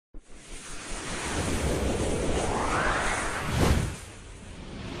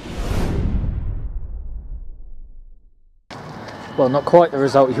Well, not quite the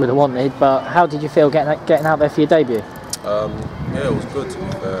result you would have wanted, but how did you feel getting out there for your debut? Yeah, it was good to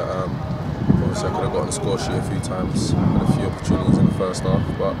be fair. Obviously I could have gotten a score sheet a few times, had a few opportunities in the first half,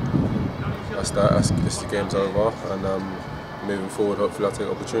 but that's the game's over, and moving forward hopefully I'll take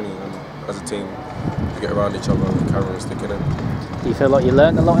opportunities and as a team to get around each other and carry on sticking in. Do you feel like you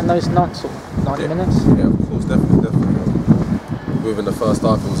learned a lot in those 90 minutes? Yeah, of course, definitely. Within the first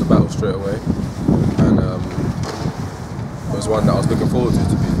half it was a battle straight away, and it was one that I was looking forward to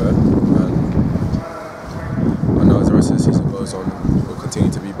be fair. And I know as the rest of the season goes on, we'll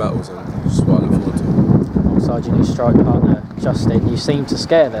continue to be battles, and it's just what I look forward to. Alongside your new strike partner, Justin, you seem to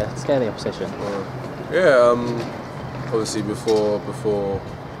scare the opposition. Obviously before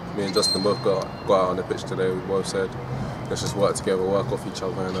me and Justin both got out on the pitch today, we both said let's just work together, work off each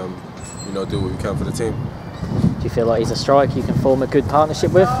other, and do what we can for the team. Do you feel like he's a striker you can form a good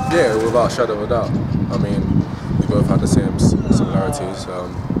partnership with? Yeah, without a shadow of a doubt. I mean, we both had the same similarities.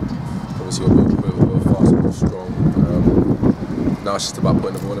 Obviously we're both fast, we're both strong. Now it's just about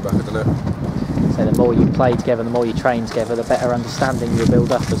putting the ball in the back of the net. So the more you play together, the more you train together, the better understanding you'll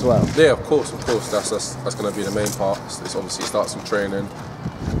build up as well. Yeah, of course. That's going to be the main part. It's obviously starts from training.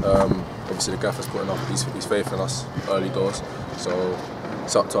 Obviously the gaffer's putting up his faith in us early doors, so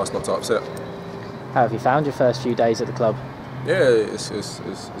it's up to us not to upset. How have you found your first few days at the club? Yeah, it's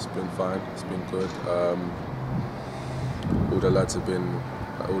been fine. It's been good. All the lads have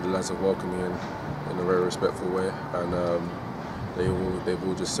welcomed me in a very respectful way, and they've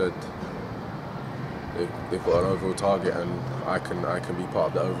all just said they've got an overall target, and I can be part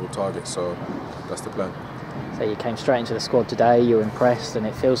of that overall target. So that's the plan. So you came straight into the squad today. You were impressed, and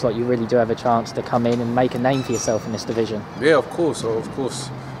it feels like you really do have a chance to come in and make a name for yourself in this division. Yeah, of course.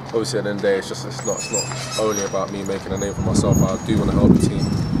 Obviously, at the end of the day, it's not only about me making a name for myself. I do want to help the team.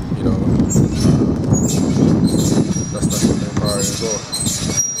 That's my main priority as well.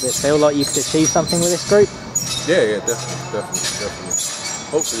 Does it feel like you could achieve something with this group? Yeah, definitely.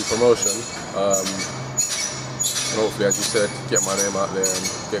 Hopefully promotion, and hopefully, as you said, get my name out there and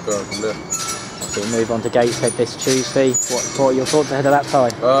get going from there. So we move on to Gateshead this Tuesday. What are your thoughts ahead of that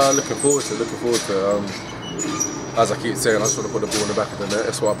tie? Looking forward to. As I keep saying, I just want to put the ball in the back of the net.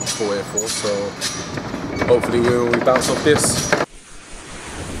 That's what I've been here for. So hopefully we bounce off this.